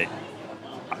way that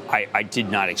I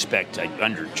did not expect.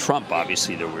 Under Trump,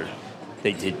 obviously,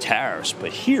 they did tariffs,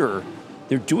 but here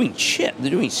they're doing chip.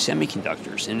 They're doing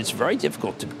semiconductors, and it's very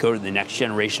difficult to go to the next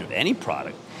generation of any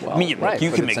product. Well, I mean,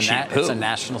 you can make shampoo. It's a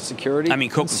national security. I mean,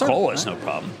 Coca-Cola is no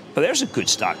problem. But there's a good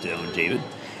stock to own, David.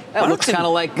 That looks kind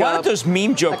of like. Why don't those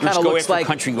meme jokers go after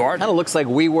Country Garden? Kind of looks like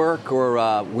WeWork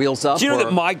or Wheels Up. Do you know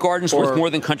that My Garden's worth more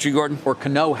than Country Garden? Or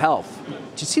Cano Health.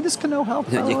 Did you see this Cano Health?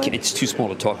 It's too small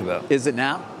to talk about. Is it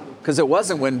now? Because it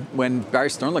wasn't when Barry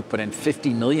Sternlicht put in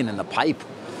 $50 million in the pipe.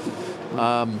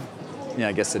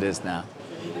 I guess it is now.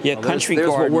 Yeah, Country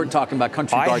Garden. There's what we're talking about,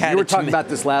 Country Garden. You were talking about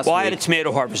this last week. Well, I had a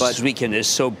tomato harvest this weekend. It's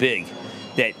so big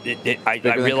that I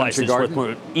realized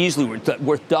it's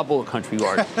worth double a Country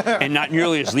Garden, and not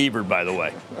nearly as levered, by the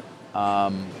way.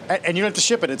 And you don't have to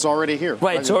ship it. It's already here.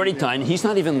 Right, it's already done. He's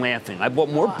not even laughing. I bought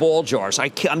more ball jars.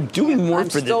 I'm doing more I'm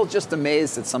for still just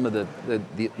amazed at some of the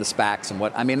SPACs and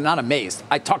what. I mean, not amazed.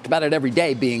 I talked about it every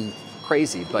day being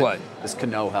crazy, but What? this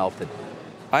Cano Health.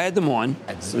 I had them on.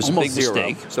 It was a big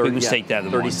mistake. Big mistake to have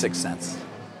them 36 cents.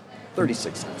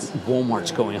 36 cents.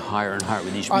 Walmart's going higher and higher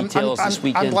with these retails this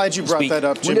weekend. I'm glad you brought that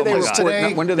up, Jim. When do they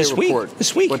report? When do they report?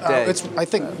 This week. What day? I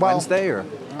think Wednesday or?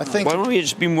 I think. Why don't we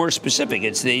just be more specific?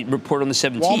 They report on the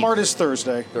 17th. Walmart is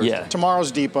Thursday. Yeah.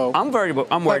 Tomorrow's Depot. I'm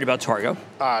worried about Target.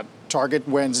 Target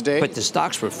Wednesday. But the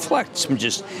stocks reflect some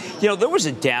there was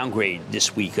a downgrade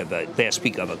last week of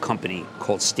a company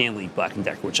called Stanley Black &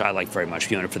 Decker, which I like very much.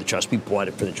 We own it for the trust. We bought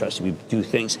it for the trust. We do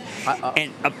things.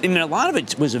 And a lot of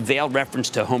it was a veiled reference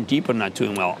to Home Depot not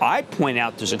doing well. I point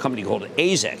out there's a company called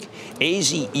AZEK,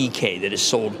 A-Z-E-K, that is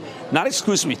sold not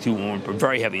exclusively through Walmart, but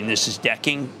very heavy. And this is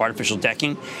decking, artificial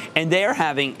decking. And they are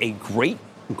having a great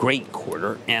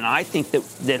quarter. And I think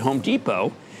that Home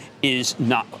Depot is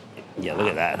not... Yeah, look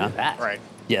at that, huh? Right.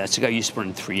 Yeah, it's a guy who used to run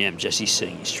in 3M. Jesse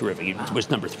Singh, he's terrific. He was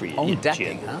number 3.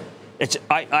 Decking, huh?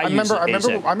 I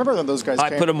remember when those guys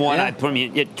came. I put him on. Yeah. I put him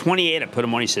in at 28. I put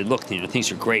him on. He said, "Look, things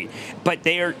are great." But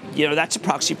they are, that's a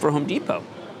proxy for Home Depot.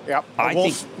 Yeah,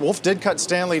 Wolf did cut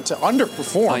Stanley to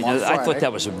underperform. I thought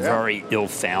that was a very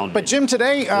ill-founded. But Jim,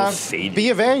 today, B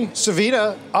of A,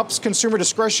 Savita ups consumer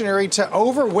discretionary to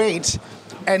overweight.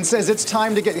 And says it's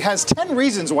time to has 10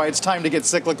 reasons why it's time to get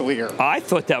cyclical here. I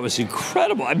thought that was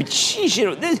incredible. I mean, geez,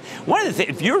 one of the things,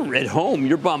 if you're at home,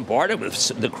 you're bombarded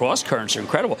with the cross currents are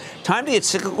incredible. Time to get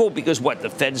cyclical because what, the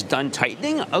Fed's done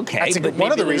tightening? Okay. That's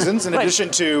one of the reasons, in addition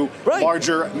to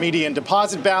larger median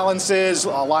deposit balances, a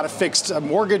lot of fixed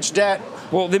mortgage debt.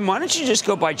 Well, then why don't you just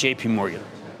go buy J.P. Morgan?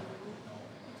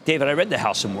 David, I read The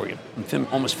House of Morgan.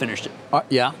 Almost finished it.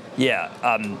 Yeah? Yeah.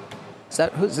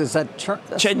 Is that Churn?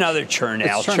 Another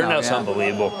Churnout. Churnout's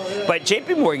unbelievable. But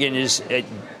J.P. Morgan is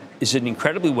an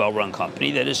incredibly well-run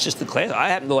company that is just the class. I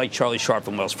happen to like Charlie Sharp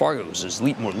from Wells Fargo because it's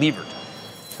more levered.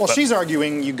 Well, she's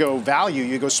arguing you go value,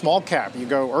 you go small cap, you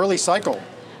go early cycle.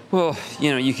 Well,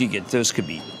 you could get those.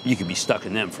 You could be stuck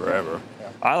in them forever. Yeah.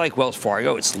 I like Wells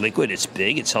Fargo. It's liquid. It's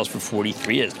big. It sells for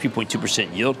 43. It has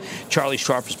 3.2% yield. Charlie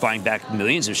Sharp is buying back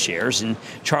millions of shares, and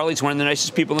Charlie's one of the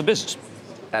nicest people in the business.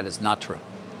 That is not true.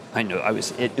 I know. It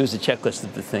was a checklist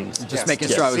of the things. Just making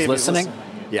sure I was listening.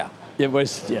 Yeah. It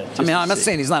was. Yeah. I mean, I'm not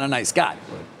saying he's not a nice guy.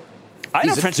 I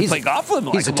know friends who play golf with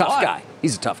him. He's a tough guy.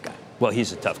 He's a tough guy. Well,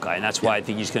 he's a tough guy, and that's why I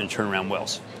think he's going to turn around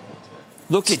Wells.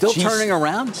 Still turning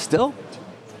around? Still?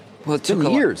 Well, it took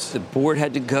years. The board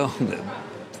had to go. The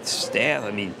staff.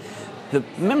 I mean,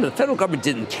 remember the federal government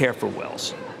didn't care for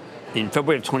Wells. In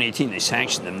February of 2018, they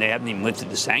sanctioned them. They haven't even lifted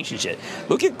the sanctions yet.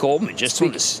 Look at Goldman. Just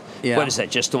on this. Yeah. What is that?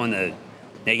 Just on the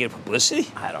negative publicity?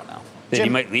 I don't know. Then Jim, he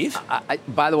might leave?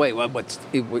 By the way, what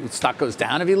stock goes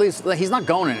down if he leaves? He's not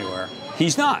going anywhere.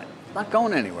 He's not. Not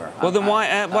going anywhere. Well, then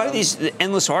why are these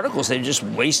endless articles? They're just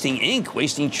wasting ink,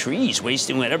 wasting trees,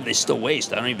 wasting whatever. They still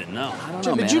waste. I don't even know. I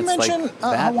don't know, Jim, man. Did you mention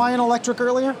Hawaiian Electric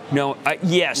earlier? No.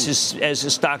 Yes, as a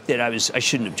stock that I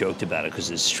shouldn't have joked about it because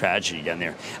it's tragedy down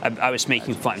there. I was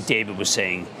making fun. David was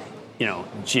saying,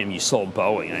 Jim, you sold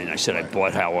Boeing. And I said I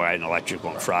bought Hawaiian Electric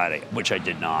on Friday, which I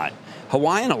did not.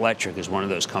 Hawaiian Electric is one of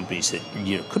those companies that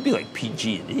could be like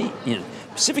PG&E.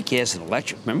 Pacific Gas and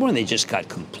Electric. Remember when they just got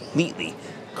completely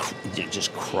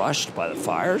just crushed by the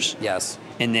fires? Yes.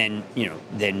 And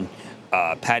then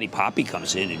Patty Poppy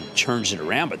comes in and turns it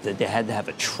around, but they had to have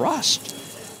a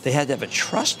trust. They had to have a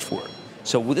trust for it.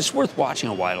 So this is worth watching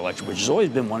Hawaiian Electric, which has always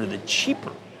been one of the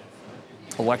cheaper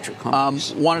electric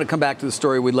companies. Wanted to come back to the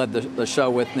story we led the show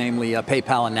with, namely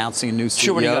PayPal announcing a new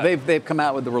CEO. Sure, they've come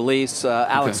out with the release.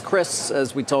 Alex Chriss,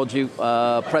 as we told you,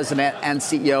 president and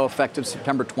CEO effective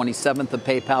September 27th of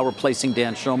PayPal, replacing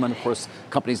Dan Schulman, of course,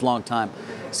 company's longtime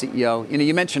CEO.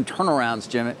 You mentioned turnarounds,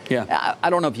 Jim. Yeah. I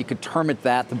don't know if you could term it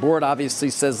that. The board obviously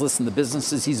says, listen, the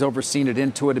businesses he's overseen at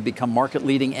Intuit have become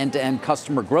market-leading end-to-end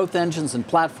customer growth engines and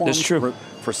platforms. That's true.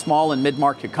 For small and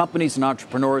mid-market companies and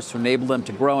entrepreneurs to enable them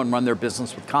to grow and run their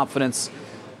business with confidence.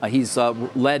 He's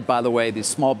led, by the way, the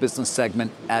small business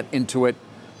segment at Intuit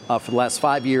for the last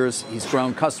 5 years. He's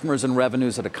grown customers and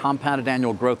revenues at a compounded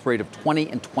annual growth rate of 20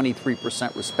 and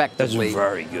 23% respectively. That's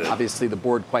very good. Obviously, the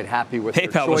board quite happy with their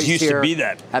choice PayPal was used here, to be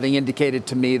that. having indicated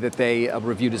to me that they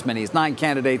reviewed as many as 9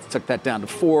 candidates, took that down to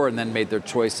 4, and then made their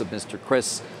choice of Mr.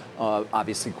 Chris.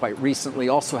 Obviously quite recently,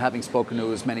 also having spoken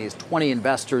to as many as 20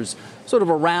 investors sort of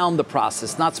around the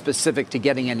process, not specific to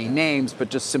getting any names,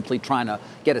 but just simply trying to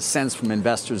get a sense from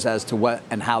investors as to what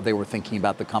and how they were thinking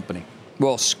about the company.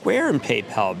 Well, Square and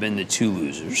PayPal have been the two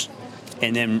losers.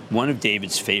 And then one of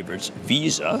David's favorites,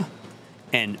 Visa,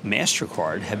 and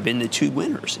MasterCard have been the two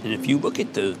winners. And if you look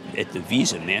at the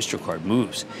Visa MasterCard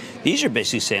moves, these are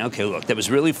basically saying, okay, look, that was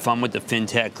really fun with the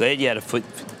fintech. Glad you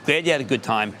had a good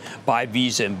time. Buy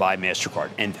Visa and buy MasterCard.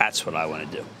 And that's what I want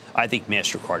to do. I think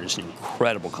MasterCard is an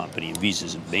incredible company, and Visa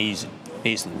is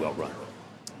amazingly well run.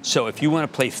 So if you want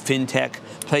to play fintech,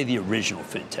 play the original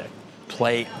fintech.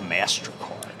 Play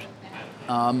MasterCard.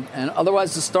 And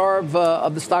otherwise, the star of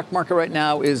the stock market right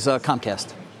now is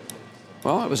Comcast.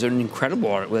 Well, it was an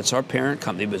incredible article. That's our parent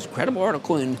company. But it was an incredible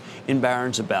article in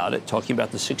Barron's about it, talking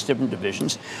about the 6 different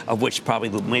divisions, of which probably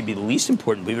maybe the least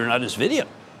important, believe it or not, is video.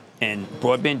 And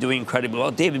broadband doing incredibly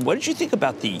well. David, what did you think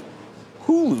about the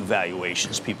Hulu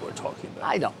valuations people are talking about?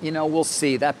 I don't. We'll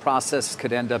see. That process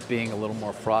could end up being a little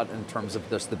more fraught in terms of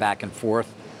just the back and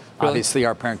forth. Really? Obviously,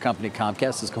 our parent company,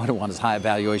 Comcast, is going to want as high a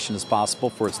valuation as possible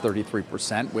for its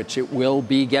 33%, which it will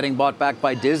be getting bought back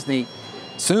by Disney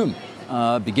soon.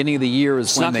 Beginning of the year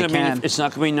is when they can. It's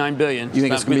not going to be $9 billion. You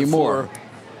think it's going to be more?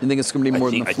 You think it's going to be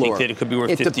more than the floor? I think that it could be worth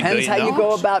 $50 billion.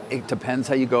 It depends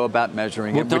how you go about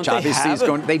measuring it, which obviously is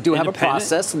going. They do have a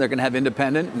process, and they're going to have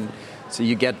independent, and so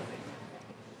you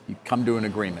come to an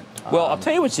agreement. Well, I'll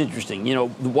tell you what's interesting.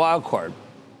 The wild card,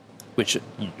 which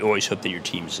you always hope that your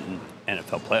team's in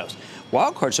NFL playoffs.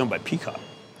 Wild card's owned by Peacock.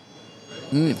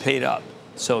 They paid up.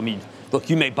 So look,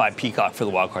 you may buy Peacock for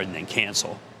the wild card and then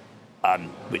cancel.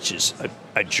 Which is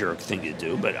a jerk thing to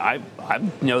do, but I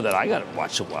know that I got to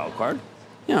watch the wild card.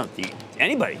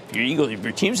 Anybody, if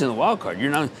your team's in the wild card,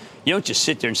 you don't just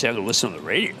sit there and say, I'm going to listen on the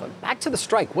radio. Back to the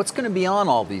strike. What's going to be on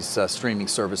all these streaming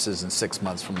services in 6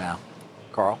 months from now,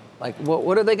 Carl? Like,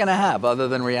 what are they going to have other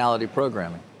than reality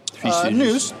programming?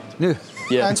 News.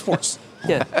 Yeah. And sports.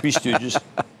 Yeah, Three Stooges.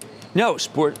 No,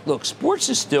 sport. Look, sports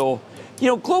is still,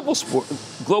 global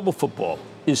football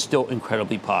is still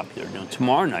incredibly popular.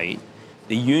 Tomorrow night,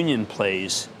 the Union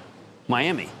plays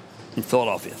Miami in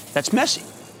Philadelphia. That's Messi.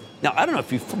 Now, I don't know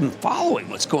if you've been following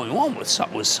what's going on with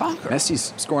soccer.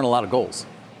 Messi's scoring a lot of goals.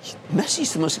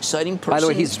 Messi's the most exciting person. By the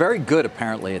way, he's very good,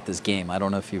 apparently, at this game. I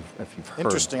don't know if you've heard.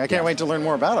 Interesting. I can't wait to learn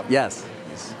more about him. Yes.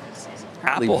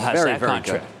 Apple has that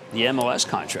contract. Good. The MLS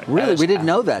contract. Really? We didn't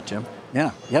know that, Jim.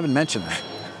 Yeah. You haven't mentioned that.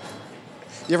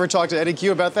 You ever talk to Eddie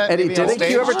Q about that? Eddie, did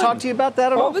Q ever talk to you about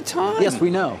that at all? All the time. Yes, we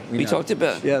know. We talked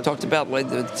about like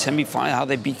the semifinal, how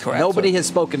they beat Carrazzo. Nobody has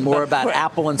spoken more about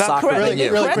Apple and soccer than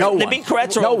you. No one. They beat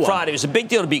Carrazzo on Friday. It was a big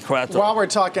deal to beat Carrazzo. While we're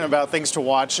talking about things to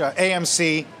watch,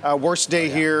 AMC, worst day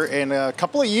here in a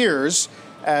couple of years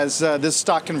as this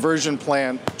stock conversion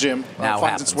plan, Jim,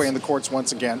 finds its way in the courts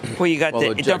once again. Well, you got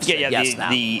don't forget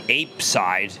the ape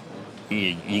side.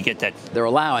 You get that. They're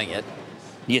allowing it.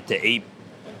 You get the ape.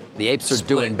 The apes are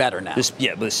doing better now. The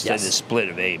split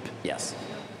of ape. Yes.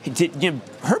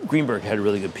 Herb Greenberg had a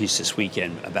really good piece this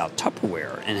weekend about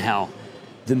Tupperware and how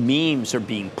the memes are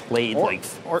being played like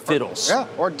fiddles.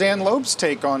 Or Dan Loeb's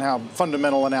take on how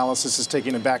fundamental analysis is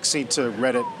taking a backseat to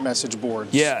Reddit message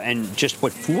boards. Yeah, and just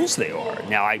what fools they are.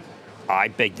 Now, I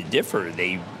beg to differ.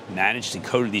 They managed to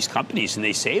go to these companies and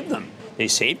they saved them. They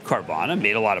saved Carvana,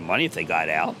 made a lot of money if they got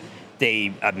out.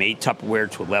 They made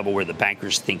Tupperware to a level where the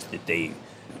bankers think that they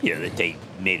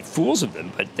made fools of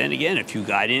them. But then again, if you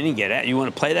got in and get out, you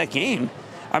want to play that game.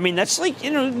 That's like,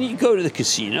 you go to the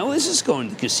casino. This is going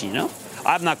to the casino.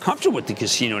 I'm not comfortable with the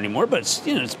casino anymore, but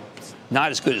it's not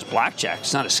as good as blackjack.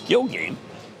 It's not a skill game.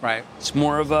 Right. It's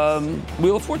more of a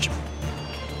Wheel of Fortune.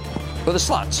 Or the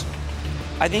slots.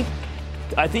 I think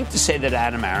to say that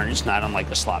Adam Aaron is not on like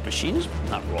a slot machine is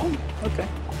not wrong. Okay.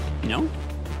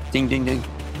 Ding, ding, ding.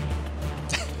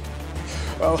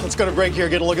 Well, let's go to break here,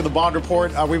 get a look at the bond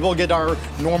report. We will get our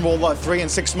normal 3- and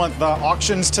 6-month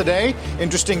auctions today.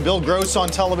 Interesting, Bill Gross on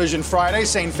television Friday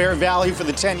saying fair value for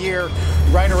the 10-year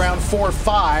right around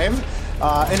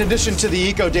 4.5. In addition to the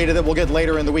eco data that we'll get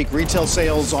later in the week, retail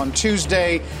sales on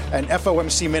Tuesday and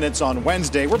FOMC minutes on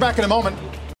Wednesday. We're back in a moment.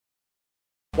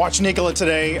 Watch Nikola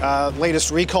today. Latest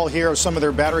recall here of some of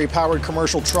their battery-powered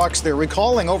commercial trucks. They're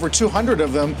recalling over 200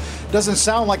 of them. Doesn't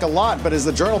sound like a lot, but as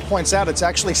the Journal points out, it's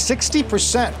actually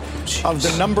 60% of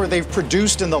the number they've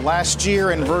produced in the last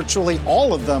year, and virtually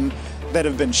all of them that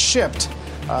have been shipped.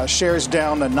 Shares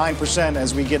down 9%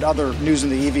 as we get other news in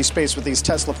the EV space with these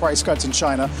Tesla price cuts in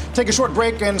China. Take a short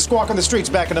break and Squawk on the Streets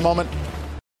back in a moment.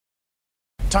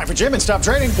 Time for Jim and Stop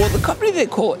Trading. Well, the company they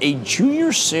call a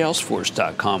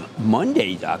juniorsalesforce.com,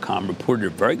 Monday.com, reported a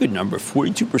very good number,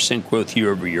 42% growth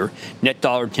year over year, net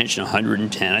dollar retention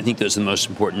 110. I think those are the most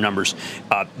important numbers.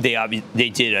 They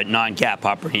did a non-GAAP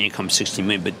operating income $60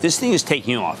 million, but this thing is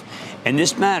taking off. And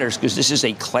this matters because this is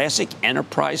a classic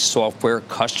enterprise software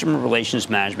customer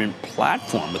relations management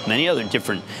platform with many other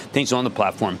different things on the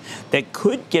platform that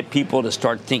could get people to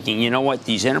start thinking, you know what,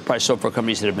 these enterprise software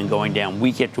companies that have been going down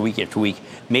week after week after week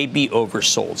may be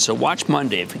oversold. So watch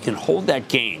Monday. If we can hold that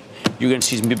gain, you're going to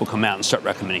see some people come out and start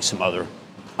recommending some other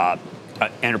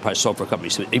enterprise software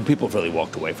companies that people have really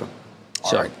walked away from.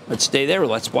 So right. Let's stay there.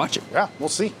 Let's watch it. Yeah, we'll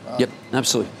see. Yep,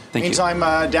 absolutely. Thank you.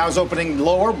 Meantime, Dow's opening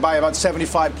lower by about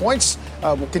 75 points.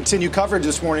 We'll continue coverage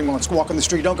this morning on Squawk on the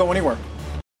Street. Don't go anywhere.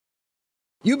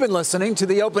 You've been listening to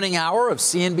the opening hour of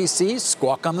CNBC's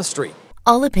Squawk on the Street.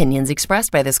 All opinions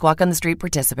expressed by the Squawk on the Street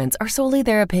participants are solely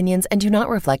their opinions and do not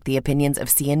reflect the opinions of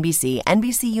CNBC,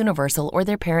 NBC Universal, or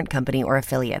their parent company or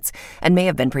affiliates, and may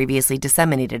have been previously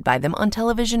disseminated by them on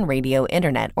television, radio,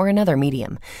 internet, or another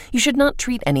medium. You should not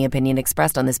treat any opinion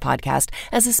expressed on this podcast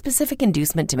as a specific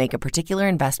inducement to make a particular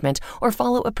investment or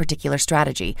follow a particular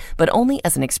strategy, but only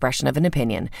as an expression of an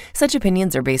opinion. Such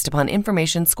opinions are based upon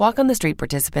information Squawk on the Street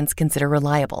participants consider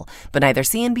reliable, but neither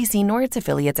CNBC nor its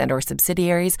affiliates and or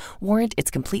subsidiaries warrant its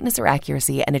completeness or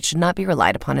accuracy, and it should not be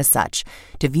relied upon as such.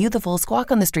 To view the full Squawk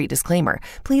on the Street disclaimer,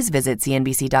 please visit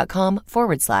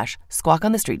cnbc.com/Squawk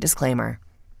on the Street disclaimer.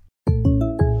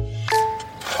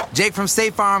 Jake from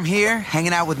State Farm here,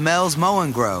 hanging out with Mel's Mow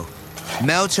and Grow.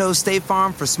 Mel chose State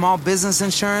Farm for small business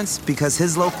insurance because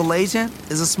his local agent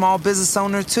is a small business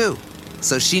owner too.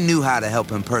 So she knew how to help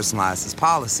him personalize his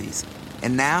policies.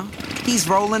 And now, he's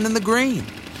rolling in the green.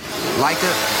 Like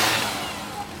a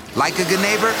good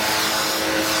neighbor?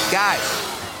 Guys,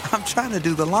 I'm trying to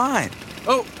do the line.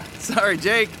 Oh, sorry,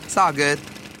 Jake. It's all good.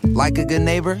 Like a good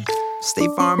neighbor, State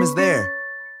Farm is there.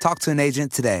 Talk to an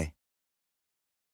agent today.